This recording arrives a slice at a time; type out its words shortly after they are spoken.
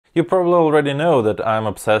You probably already know that I'm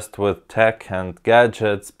obsessed with tech and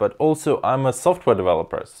gadgets, but also I'm a software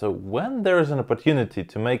developer, so when there is an opportunity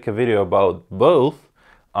to make a video about both,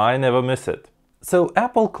 I never miss it. So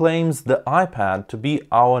Apple claims the iPad to be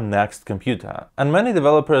our next computer, and many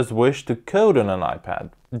developers wish to code on an iPad.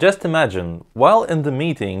 Just imagine, while in the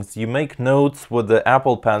meetings you make notes with the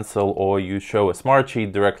Apple Pencil or you show a smart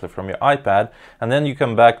sheet directly from your iPad, and then you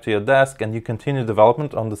come back to your desk and you continue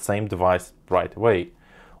development on the same device right away.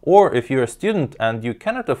 Or if you're a student and you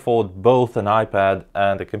cannot afford both an iPad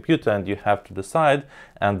and a computer and you have to decide,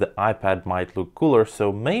 and the iPad might look cooler,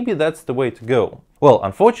 so maybe that's the way to go. Well,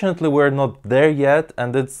 unfortunately we're not there yet,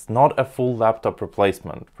 and it's not a full laptop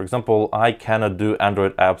replacement. For example, I cannot do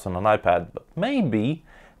Android apps on an iPad, but maybe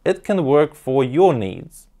it can work for your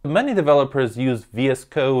needs. Many developers use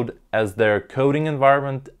VSCode as their coding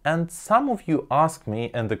environment, and some of you asked me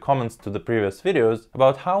in the comments to the previous videos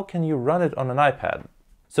about how can you run it on an iPad.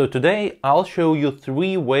 So today I'll show you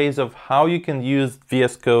 3 ways of how you can use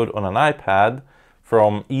VS Code on an iPad,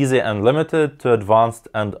 from easy and limited to advanced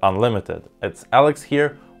and unlimited. It's Alex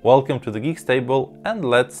here, welcome to the Geeks Table, and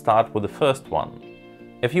let's start with the first one.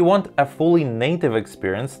 If you want a fully native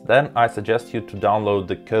experience, then I suggest you to download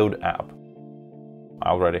the Code app.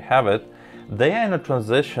 I already have it. They are in a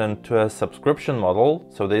transition to a subscription model,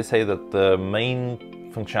 so they say that the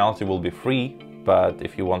main functionality will be free, but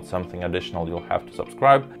if you want something additional, you'll have to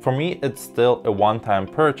subscribe. For me, it's still a one-time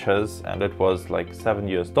purchase, and it was like $7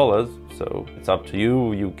 US, so it's up to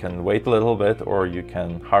you. You can wait a little bit, or you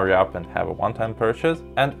can hurry up and have a one-time purchase.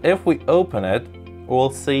 And if we open it, we'll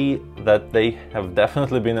see that they have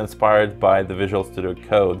definitely been inspired by the Visual Studio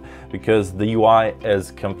Code, because the UI is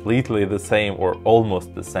completely the same or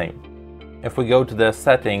almost the same. If we go to their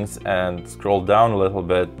settings and scroll down a little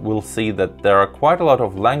bit, we'll see that there are quite a lot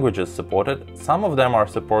of languages supported. Some of them are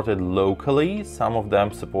supported locally, some of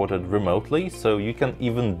them supported remotely, so you can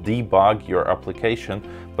even debug your application,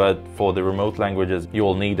 but for the remote languages you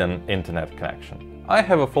will need an internet connection. I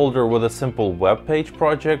have a folder with a simple web page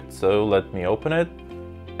project, so let me open it.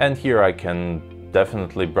 And here I can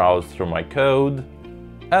definitely browse through my code.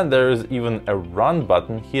 And there is even a run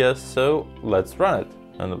button here, so let's run it.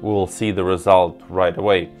 And we'll see the result right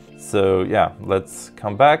away. So yeah, let's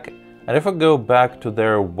come back. And if I go back to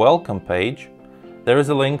their welcome page, there is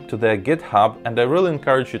a link to their GitHub, and I really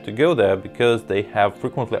encourage you to go there because they have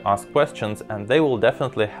frequently asked questions and they will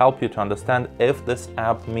definitely help you to understand if this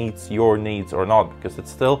app meets your needs or not, because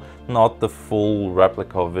it's still not the full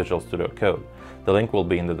replica of Visual Studio Code. The link will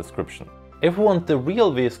be in the description. If we want the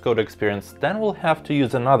real VS Code experience, then we'll have to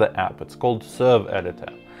use another app. It's called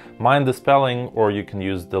Servediter. Mind the spelling, or you can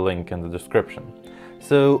use the link in the description.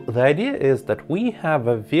 So the idea is that we have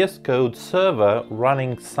a VS Code server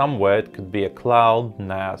running somewhere. It could be a cloud,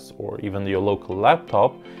 NAS, or even your local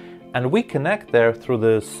laptop, and we connect there through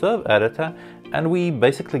the Servediter, and we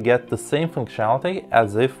basically get the same functionality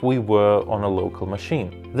as if we were on a local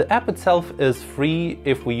machine. The app itself is free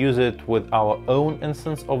if we use it with our own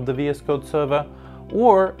instance of the VS Code server,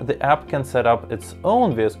 or the app can set up its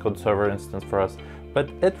own VS Code server instance for us, but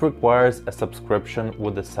it requires a subscription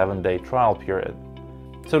with a 7-day trial period.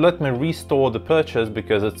 So let me restore the purchase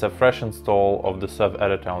because it's a fresh install of the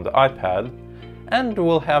Servediter on the iPad, and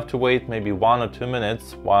we'll have to wait maybe 1 or 2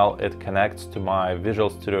 minutes while it connects to my Visual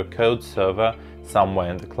Studio Code server somewhere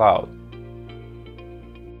in the cloud.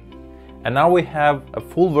 And now we have a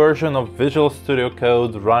full version of Visual Studio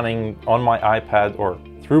Code running on my iPad or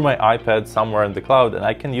through my iPad somewhere in the cloud, and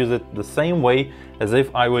I can use it the same way as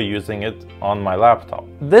if I were using it on my laptop.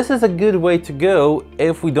 This is a good way to go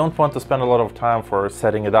if we don't want to spend a lot of time for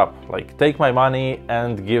setting it up, like take my money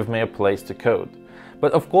and give me a place to code.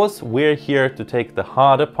 But of course we're here to take the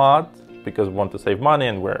harder part because we want to save money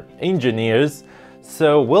and we're engineers,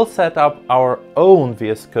 so we'll set up our own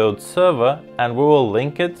VS Code server and we will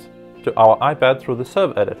link it to our iPad through the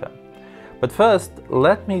Servediter. But first,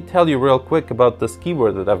 let me tell you real quick about this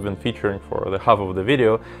keyboard that I've been featuring for the half of the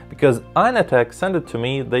video, because Inatech sent it to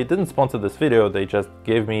me. They didn't sponsor this video, they just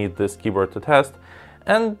gave me this keyboard to test,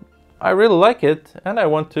 and I really like it, and I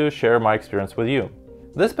want to share my experience with you.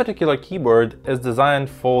 This particular keyboard is designed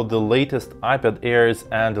for the latest iPad Airs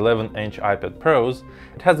and 11-inch iPad Pros.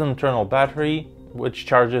 It has an internal battery, which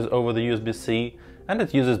charges over the USB-C, and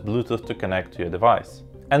it uses Bluetooth to connect to your device.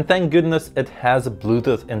 And thank goodness it has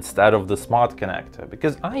Bluetooth instead of the smart connector,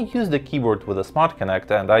 because I used the keyboard with a smart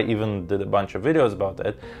connector and I even did a bunch of videos about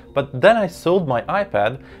it, but then I sold my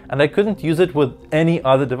iPad and I couldn't use it with any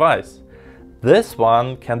other device. This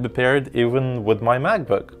one can be paired even with my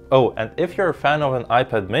MacBook. Oh, and if you're a fan of an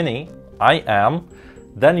iPad mini, I am,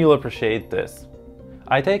 then you'll appreciate this.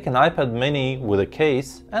 I take an iPad mini with a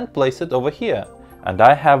case and place it over here. And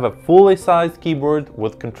I have a fully sized keyboard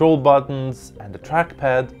with control buttons and a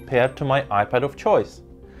trackpad paired to my iPad of choice.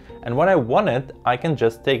 And when I want it, I can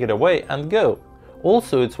just take it away and go.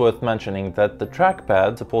 Also, it's worth mentioning that the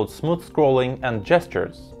trackpad supports smooth scrolling and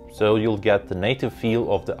gestures, so you'll get the native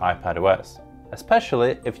feel of the iPad OS.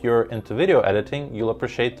 Especially if you're into video editing, you'll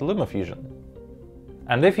appreciate the LumaFusion.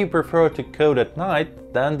 And if you prefer to code at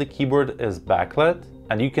night, then the keyboard is backlit,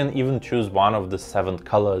 and you can even choose one of the 7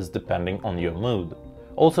 colors depending on your mood.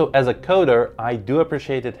 Also, as a coder, I do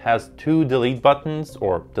appreciate it has 2 delete buttons,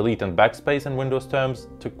 or delete and backspace in Windows terms,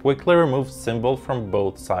 to quickly remove symbol from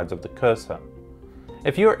both sides of the cursor.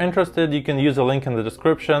 If you're interested, you can use a link in the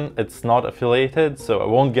description. It's not affiliated, so I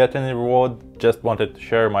won't get any reward, just wanted to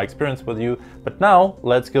share my experience with you. But now,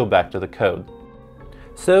 let's go back to the code.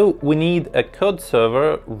 So, we need a code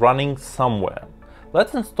server running somewhere.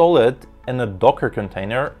 Let's install it in a Docker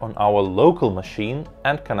container on our local machine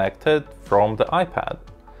and connect it from the iPad.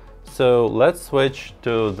 So let's switch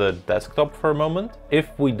to the desktop for a moment. If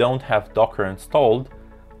we don't have Docker installed,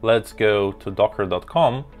 let's go to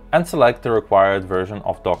docker.com and select the required version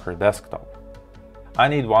of Docker Desktop. I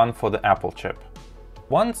need one for the Apple chip.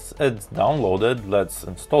 Once it's downloaded, let's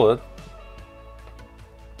install it.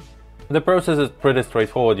 The process is pretty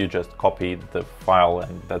straightforward, you just copy the file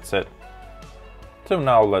and that's it. So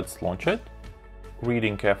now let's launch it,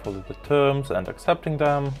 reading carefully the terms and accepting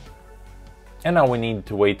them. And now we need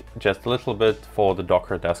to wait just a little bit for the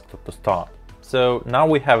Docker desktop to start. So now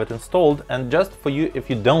we have it installed, and just for you, if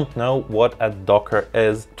you don't know what a Docker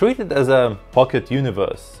is, treat it as a pocket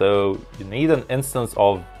universe. So you need an instance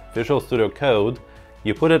of Visual Studio Code,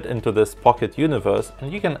 you put it into this pocket universe,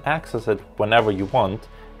 and you can access it whenever you want.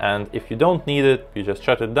 And if you don't need it, you just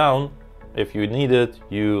shut it down. If you need it,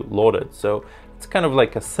 you load it. So it's kind of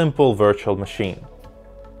like a simple virtual machine.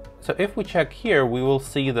 So if we check here, we will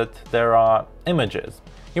see that there are images.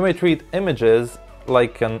 You may treat images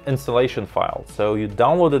like an installation file. So you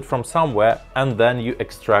download it from somewhere and then you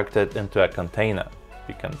extract it into a container.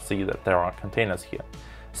 You can see that there are containers here.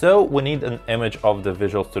 So we need an image of the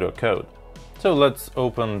Visual Studio Code. So let's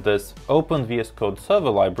open this Open VS Code server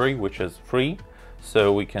library, which is free.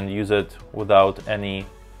 So we can use it without any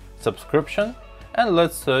subscription. And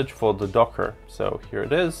let's search for the Docker. So here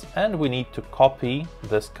it is, and we need to copy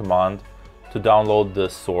this command to download the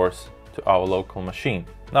source to our local machine.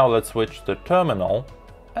 Now let's switch to terminal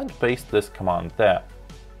and paste this command there.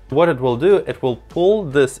 What it will do, it will pull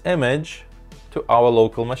this image to our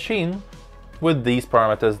local machine with these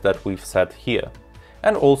parameters that we've set here.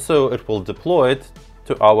 And also it will deploy it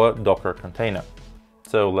to our Docker container.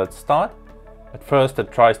 So let's start. At first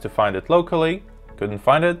it tries to find it locally, couldn't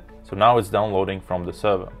find it. So now it's downloading from the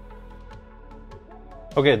server.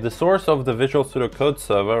 Okay, the source of the Visual Studio Code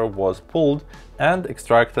server was pulled and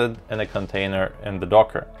extracted in a container in the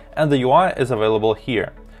Docker. And the UI is available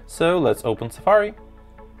here. So let's open Safari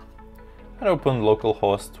and open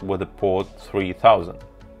localhost with the port 3000.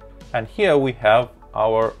 And here we have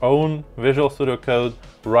our own Visual Studio Code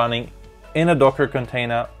running in a Docker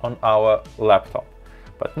container on our laptop.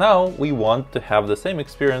 But now we want to have the same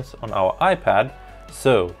experience on our iPad.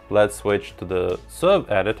 So let's switch to the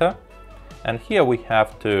Servediter, and here we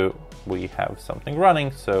have something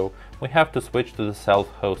running, so we have to switch to the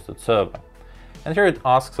self-hosted server. And here it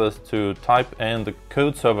asks us to type in the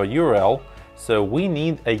codeserver URL, so we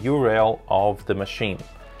need a URL of the machine.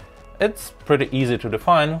 It's pretty easy to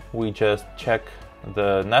define, we just check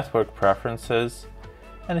the network preferences,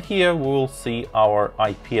 and here we will see our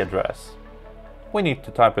IP address. We need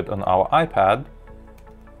to type it on our iPad.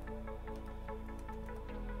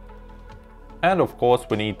 And of course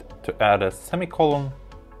we need to add a semicolon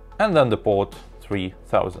and then the port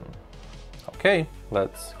 3000. Okay,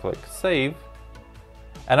 let's click save.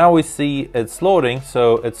 And now we see it's loading,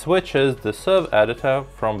 so it switches the Servediter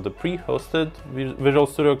from the pre-hosted Visual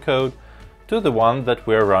Studio Code to the one that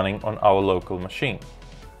we're running on our local machine.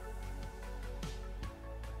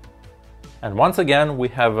 And once again, we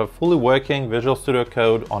have a fully working Visual Studio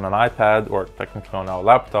Code on an iPad, or technically on our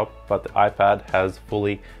laptop, but the iPad has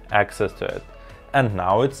fully access to it. And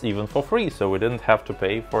now it's even for free, so we didn't have to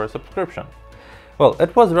pay for a subscription. Well,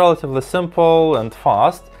 it was relatively simple and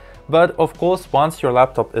fast, but of course, once your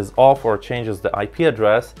laptop is off or changes the IP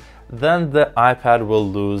address, then the iPad will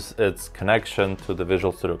lose its connection to the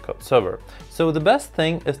Visual Studio Code server. So the best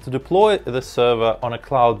thing is to deploy the server on a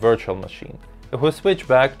cloud virtual machine. If we switch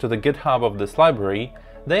back to the GitHub of this library,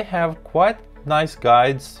 they have quite nice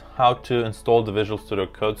guides how to install the Visual Studio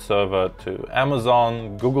Code server to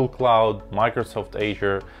Amazon, Google Cloud, Microsoft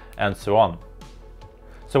Azure, and so on.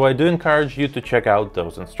 So I do encourage you to check out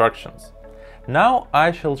those instructions. Now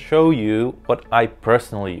I shall show you what I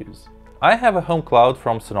personally use. I have a home cloud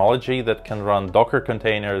from Synology that can run Docker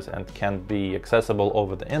containers and can be accessible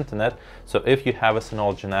over the internet. So if you have a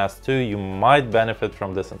Synology NAS too, you might benefit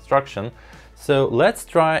from this instruction. So let's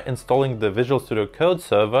try installing the Visual Studio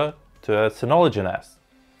Codeserver to a Synology NAS.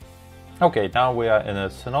 Okay, now we are in a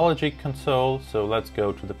Synology console, so let's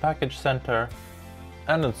go to the package center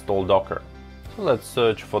and install Docker. So let's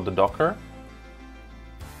search for the Docker.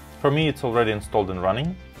 For me, it's already installed and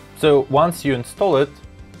running. So once you install it,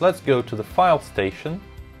 let's go to the file station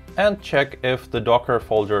and check if the Docker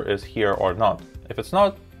folder is here or not. If it's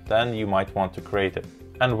not, then you might want to create it.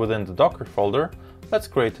 And within the Docker folder, let's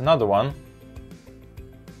create another one,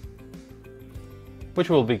 which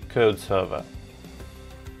will be codeserver.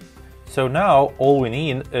 So now all we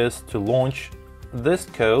need is to launch this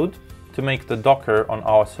code to make the Docker on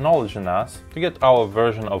our Synology NAS to get our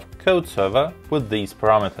version of codeserver with these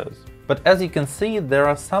parameters. But as you can see, there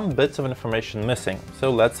are some bits of information missing,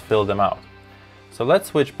 so let's fill them out. So let's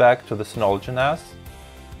switch back to the Synology NAS,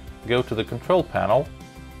 go to the control panel,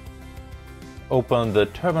 open the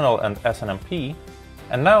terminal and SNMP,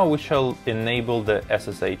 and now we shall enable the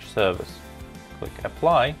SSH service. Click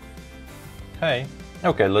Apply.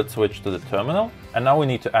 Okay, let's switch to the terminal, and now we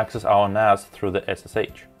need to access our NAS through the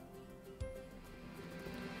SSH.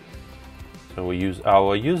 So we use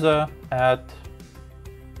our user, @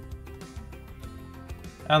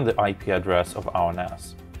 and the IP address of our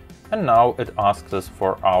NAS. And now it asks us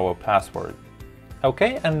for our password.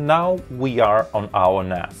 Okay, and now we are on our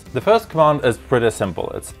NAS. The first command is pretty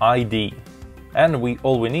simple, it's ID. And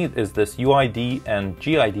all we need is this UID and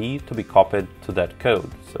GID to be copied to that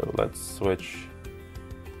code. So let's switch.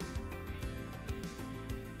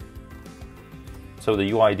 So the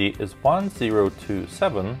UID is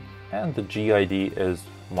 1027 and the GID is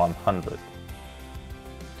 100.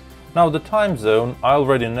 Now the time zone, I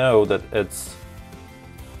already know that it's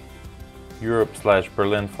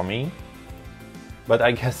Europe/Berlin for me, but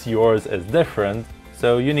I guess yours is different.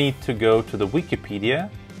 So you need to go to the Wikipedia,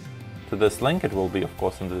 to this link, it will be of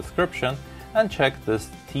course in the description, and check this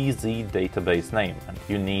TZ database name, and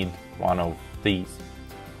you need one of these.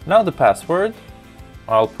 Now the password,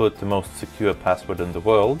 I'll put the most secure password in the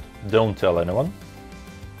world, don't tell anyone.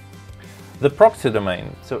 The proxy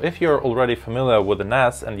domain, so if you're already familiar with the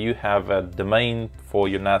NAS and you have a domain for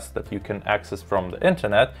your NAS that you can access from the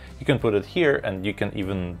internet, you can put it here and you can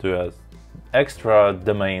even do an extra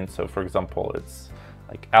domain. So for example, it's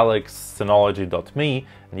like alexsynology.me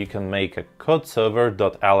and you can make a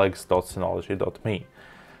codeserver.alex.synology.me.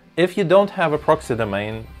 If you don't have a proxy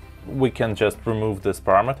domain, we can just remove this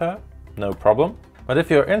parameter, no problem. But if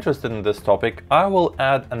you're interested in this topic, I will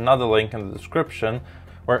add another link in the description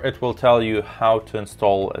where it will tell you how to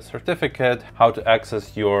install a certificate, how to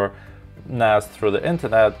access your NAS through the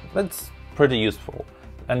internet. It's pretty useful.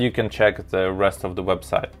 And you can check the rest of the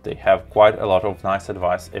website. They have quite a lot of nice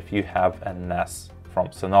advice if you have a NAS from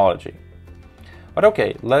Synology. But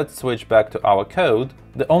okay, let's switch back to our code.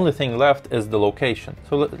 The only thing left is the location.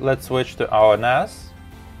 So let's switch to our NAS,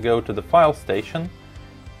 go to the file station,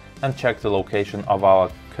 and check the location of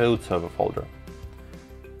our codeserver folder.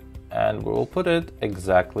 And we will put it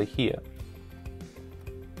exactly here.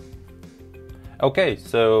 Okay,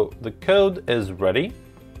 so the code is ready.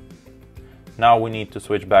 Now we need to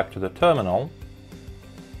switch back to the terminal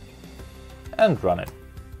and run it.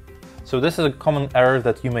 So this is a common error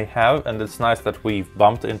that you may have, and it's nice that we've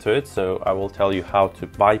bumped into it, so I will tell you how to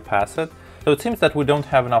bypass it. So it seems that we don't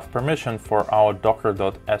have enough permission for our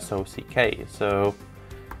docker.sock. So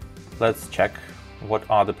let's check what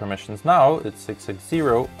are the permissions now. It's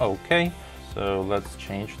 660, okay. So let's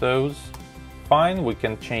change those. Fine, we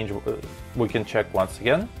can check once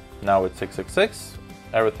again. Now it's 666,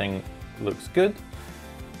 everything looks good.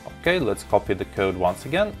 Okay, let's copy the code once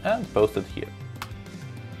again and post it here.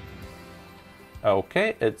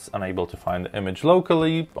 Okay, it's unable to find the image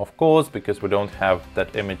locally, of course, because we don't have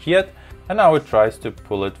that image yet. And now it tries to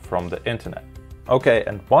pull it from the internet. Okay,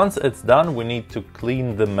 and once it's done, we need to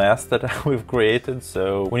clean the mess that we've created.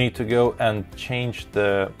 So we need to go and change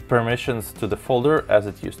the permissions to the folder as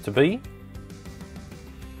it used to be.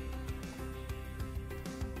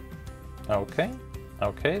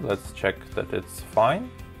 Okay, let's check that it's fine.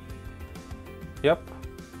 Yep.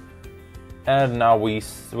 And now we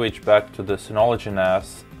switch back to the Synology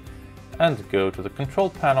NAS and go to the control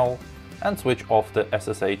panel and switch off the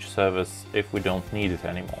SSH service if we don't need it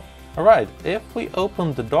anymore. Alright, if we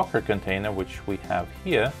open the Docker container, which we have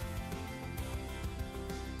here,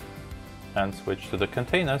 and switch to the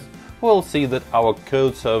containers, we'll see that our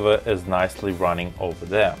code server is nicely running over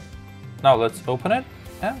there. Now let's open it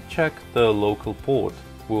and check the local port.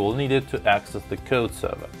 We will need it to access the code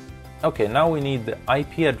server. Okay, now we need the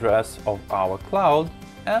IP address of our cloud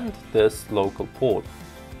and this local port.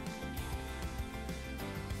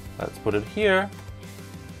 Let's put it here,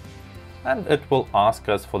 and it will ask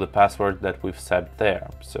us for the password that we've set there.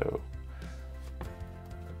 So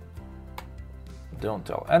don't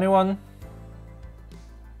tell anyone.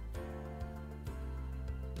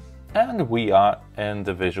 And we are in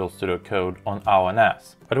the Visual Studio Code on our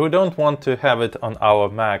NAS. But we don't want to have it on our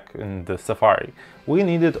Mac in the Safari. We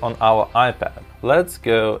need it on our iPad. Let's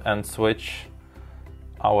go and switch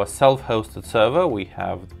our self-hosted server. We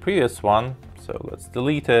have the previous one, so let's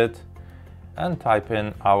delete it and type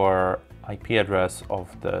in our IP address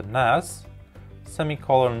of the NAS,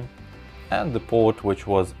 semicolon, and the port, which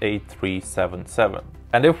was 8377.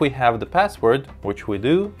 And if we have the password, which we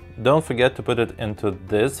do, don't forget to put it into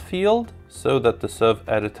this field so that the serve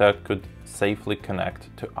editor could safely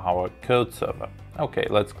connect to our code server. Okay,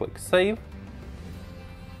 let's click save.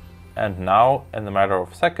 And now, in a matter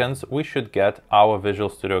of seconds, we should get our Visual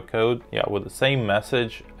Studio Code, with the same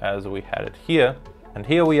message as we had it here. And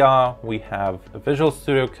here we are, we have a Visual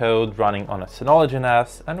Studio Code running on a Synology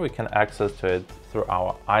NAS, and we can access to it through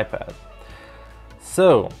our iPad.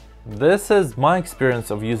 So, this is my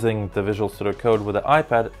experience of using the Visual Studio Code with the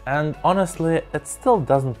iPad, and honestly, it still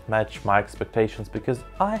doesn't match my expectations because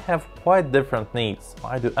I have quite different needs.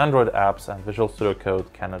 I do Android apps and Visual Studio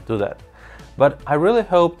Code cannot do that. But I really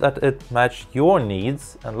hope that it matched your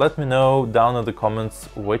needs, and let me know down in the comments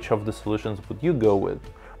which of the solutions would you go with.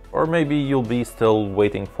 Or maybe you'll be still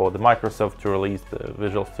waiting for the Microsoft to release the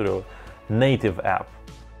Visual Studio native app.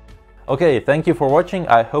 Okay, thank you for watching.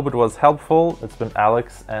 I hope it was helpful. It's been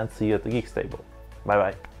Alex, and see you at the Geeks Table. Bye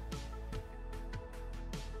bye.